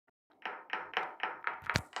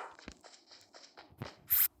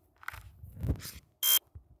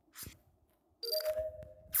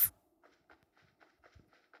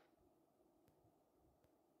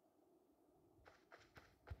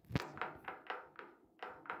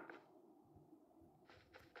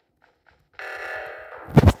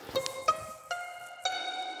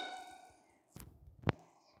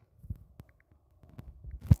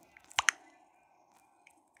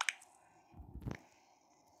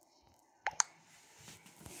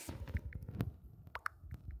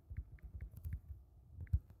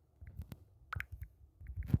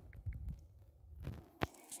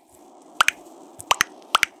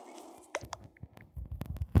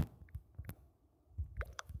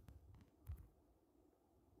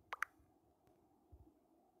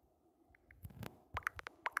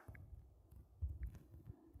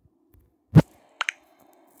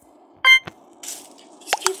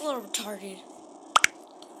a little retarded.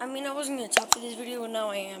 I mean, I wasn't gonna talk for this video, but now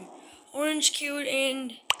I am. Orange killed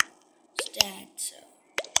and it's dad, so.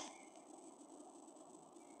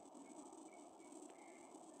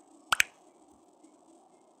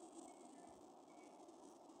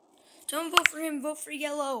 Don't vote for him, vote for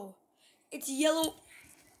yellow. It's yellow.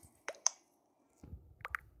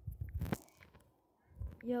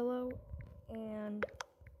 Yellow and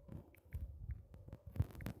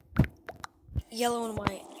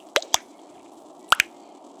white.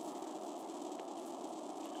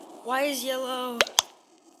 Why is yellow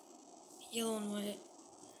and white?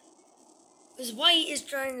 Because white is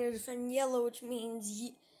trying to defend yellow, which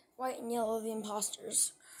means white and yellow are the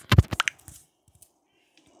imposters.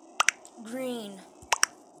 Green.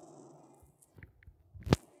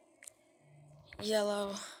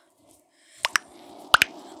 Yellow.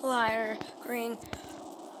 Liar. Green.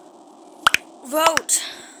 Vote!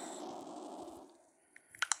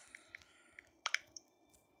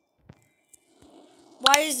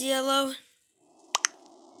 Why is yellow?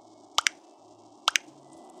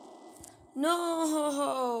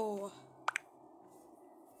 No!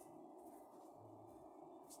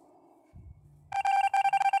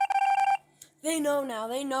 They know now.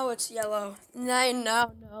 They know it's yellow. They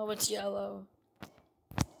now know it's yellow.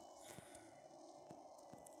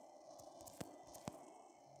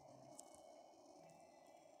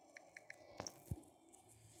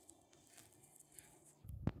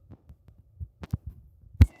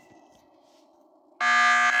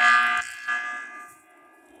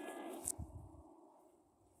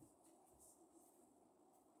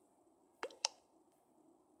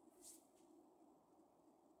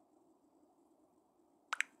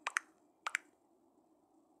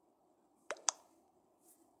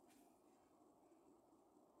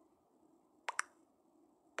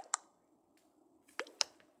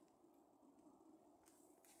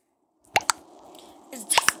 It's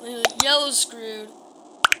definitely yellow screwed.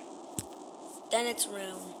 Then it's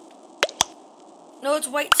round. No, it's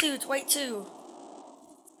white too. It's white too.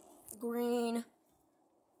 Green.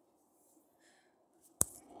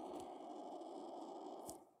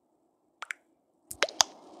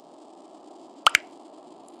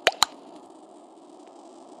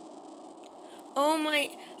 Oh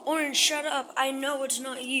my, orange, shut up. I know it's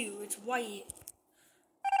not you. It's white.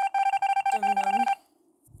 Dum dum.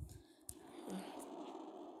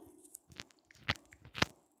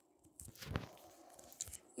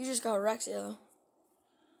 You just got wrecked, yellow.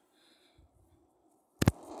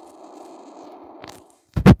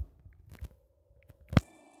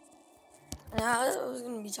 Nah, that was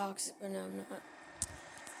gonna be toxic, but no, I'm not.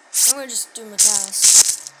 I'm gonna just do my task.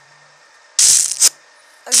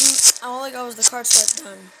 All I got was the card swipe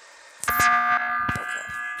done. Okay.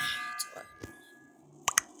 That's what.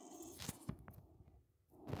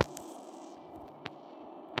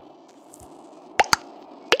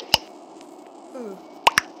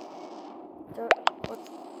 What?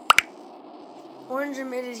 Orange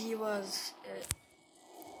admitted he was it.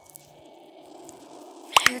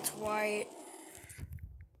 It's white.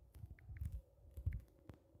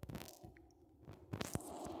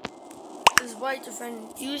 This white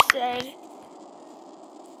defendant, you said,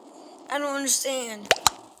 I don't understand.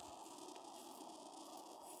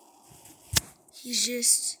 He's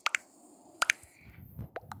just.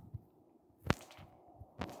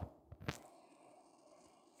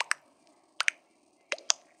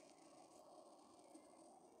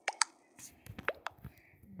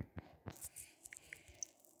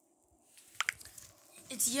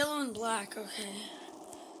 It's yellow and black, okay.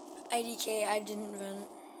 IDK, I didn't vent.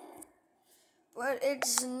 But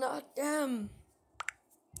it's not them.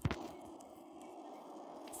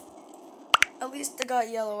 At least they got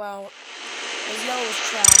yellow out. Because yellow was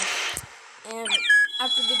trash. And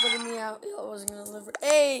after they put me out, yellow wasn't going to live.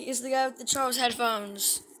 Hey, it's the guy with the Charles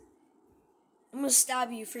headphones. I'm going to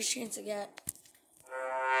stab you first chance I get.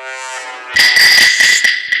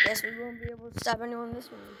 Guess we won't be able to stab anyone this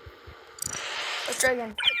one. Let's try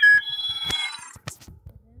again.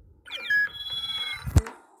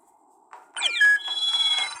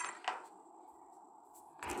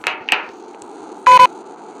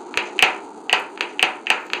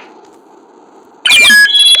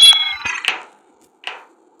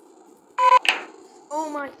 Oh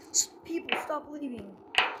my, people, stop leaving.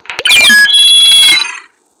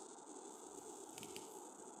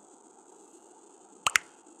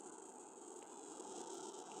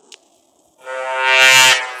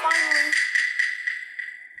 Finally.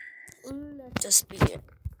 Let just be it.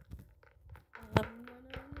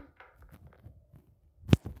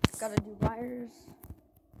 Gotta do wires.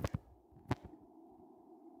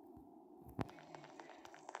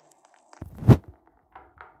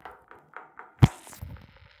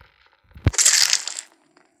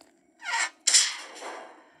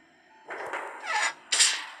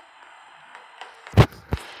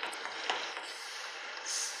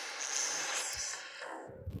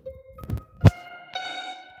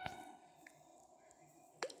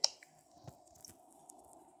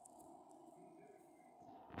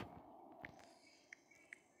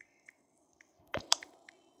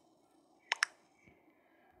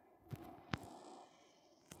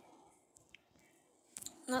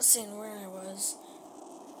 not saying where I was.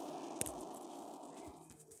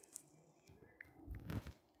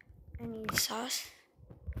 Any sauce?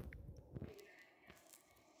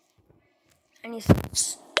 Any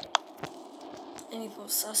sauce? Any full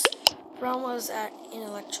sauce? Brown was in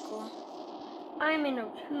electrical. I'm in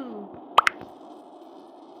O2.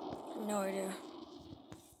 No idea.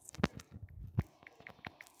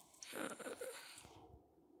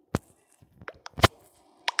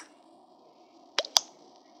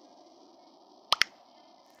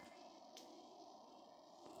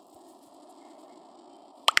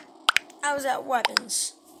 I was at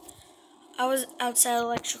weapons. I was outside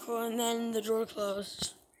electrical and then the door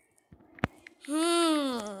closed.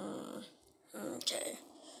 Okay.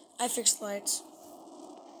 I fixed lights.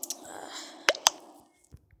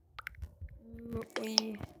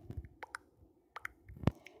 We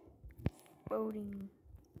voting.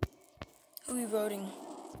 Who are we voting?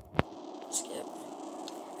 Skip.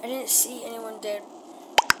 I didn't see anyone dead.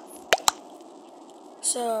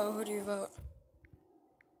 So who do you vote?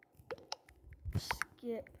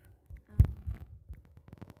 Skip.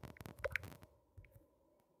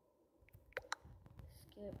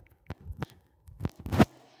 Skip.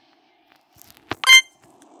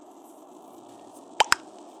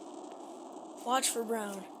 Watch for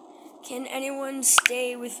Brown. Can anyone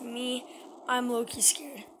stay with me? I'm low-key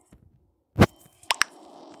scared.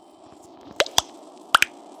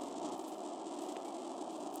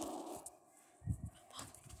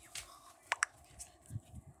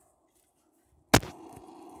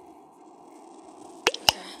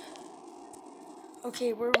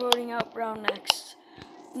 Okay, we're voting out Brown next.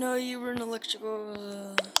 No, you were in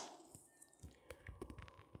electrical.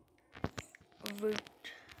 Vote.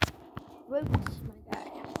 Vote, my guy.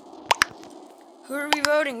 Who are we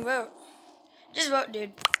voting? Vote. Just vote,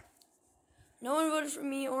 dude. No one voted for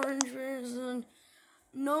me. Orange person.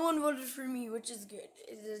 No one voted for me, which is good.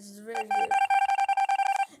 It is very good.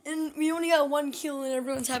 And we only got 1 kill, and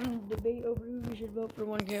everyone's having a debate over who we should vote for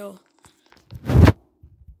 1 kill.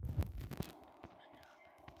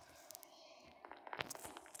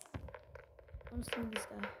 I'm just this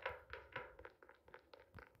guy.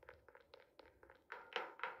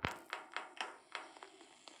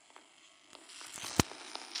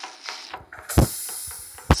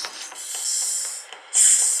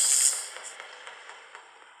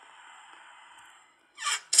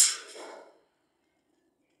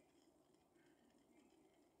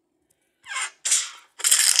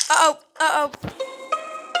 Uh-oh.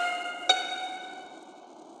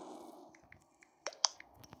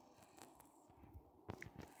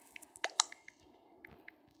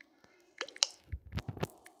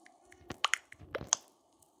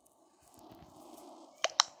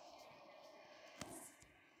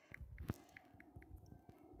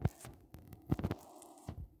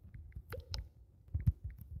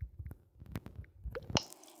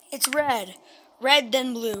 It's red. Red,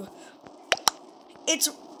 then blue. It's,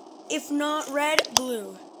 if not red,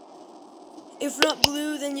 blue. If not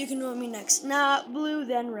blue, then you can vote me next. Not blue,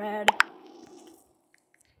 then red.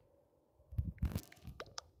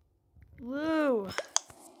 Blue.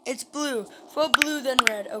 It's blue. Vote blue, then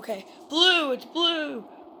red. Okay. Blue, it's blue.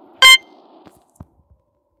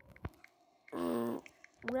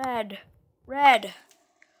 Red. Red.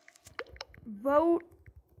 Vote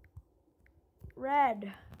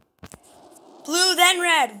red. Blue, then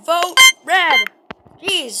red. Vote red.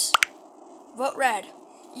 Jeez. Vote red.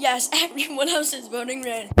 Yes, everyone else is voting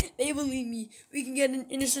red. They believe me. We can get an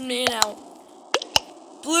innocent man out.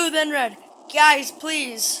 Blue, then red. Guys,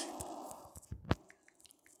 please.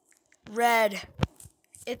 Red.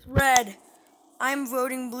 It's red. I'm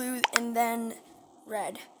voting blue and then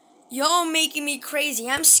red. Y'all making me crazy.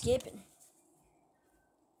 I'm skipping.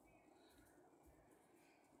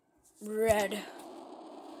 Red.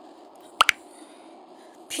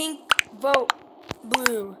 Pink, vote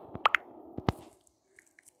blue.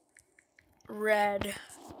 Red.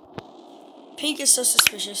 Pink is so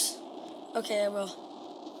suspicious. Okay, I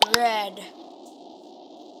will. Red.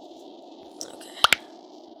 Okay.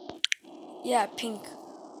 Yeah, pink.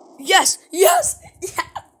 Yes! Yes!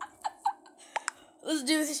 Yeah! Let's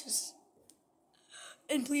do this.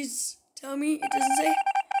 And please tell me it doesn't say.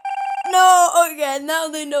 No! Okay, now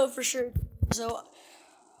they know for sure. So,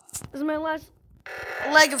 this is my last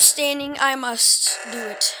leg of standing. I must do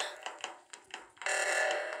it.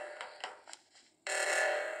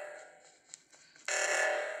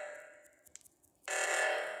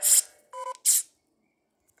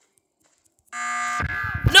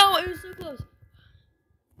 No, it was so close.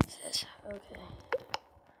 Okay.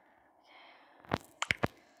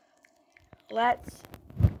 Let's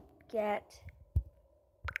get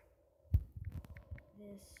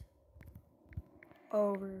this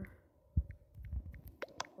over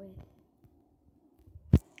with.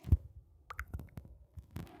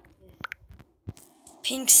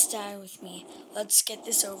 Pink, stay with me. Let's get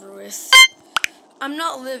this over with. I'm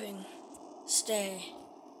not living. Stay.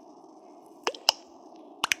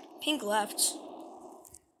 Pink left.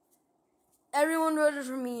 Everyone voted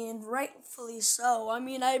for me, and rightfully so. I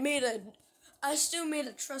mean, I still made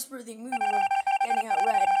a trustworthy move of getting out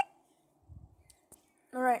red.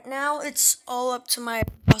 Alright, now it's all up to my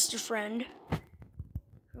imposter friend.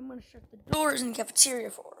 I'm gonna shut the doors in the cafeteria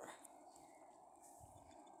for her.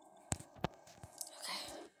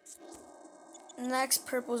 Okay. Next,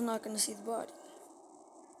 Purple's not gonna see the body.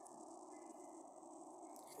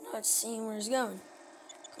 Not seeing where he's going.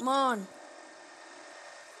 Come on.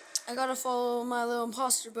 I gotta follow my little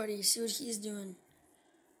imposter buddy, see what he's doing.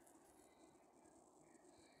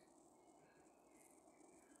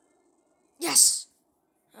 Yes!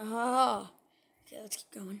 Ah. Okay, let's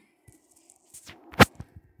keep going.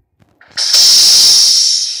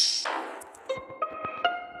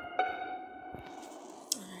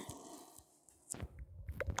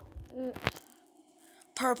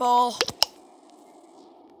 Purple.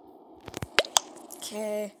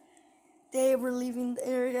 Okay. They were leaving the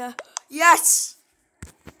area. Yes!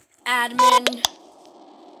 Admin.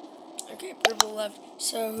 Okay, Purple left.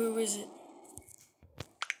 So who is it?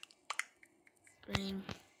 Green.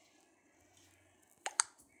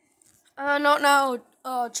 No.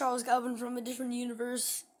 Charles Galvin from a different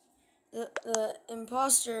universe. The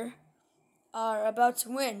imposter are about to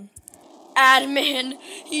win. Admin.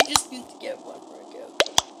 He just needs to get one more go.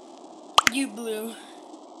 You blue.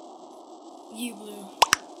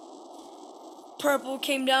 Purple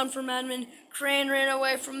came down from admin. Cran ran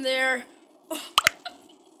away from there.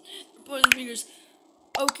 Poison fingers.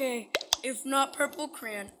 Okay, if not Purple,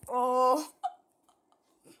 Cran. Oh.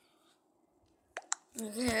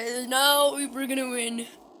 Okay, now we're gonna win.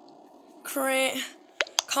 Cran,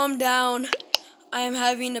 calm down. I am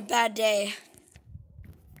having a bad day.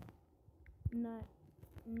 Nice.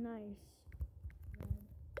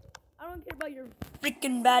 I don't care about your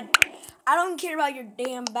freaking bad. I don't care about your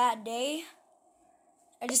damn bad day.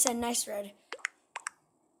 I just said nice, Red.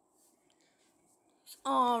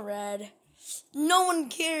 Aw, Red. No one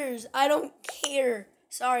cares. I don't care.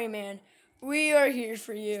 Sorry, man. We are here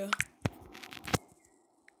for you.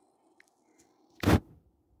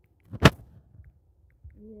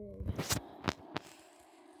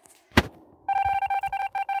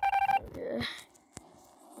 Okay.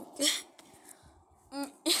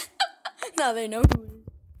 Now they know who it is.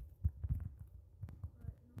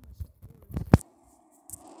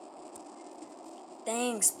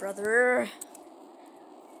 Thanks, brother.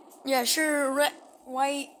 Yeah, sure,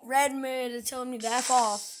 Red made it telling me to F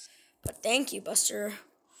off. But thank you, Buster.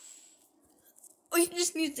 Oh, you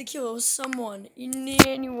just need to kill someone. You need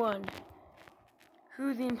anyone.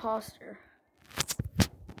 Who's the imposter?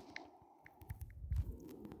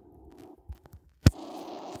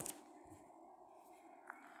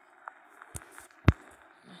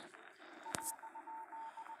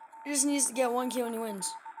 He just needs to get one kill and he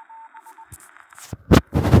wins.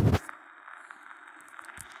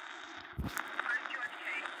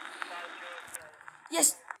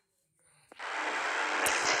 Yes!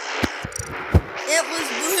 It was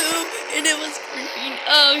blue and it was green.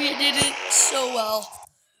 Oh, he did it so well.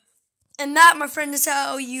 And that, my friend, is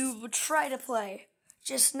how you would try to play.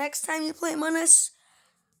 Just next time you play Among Us,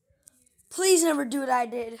 please never do what I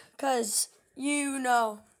did, because you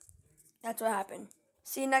know that's what happened.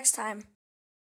 See you next time.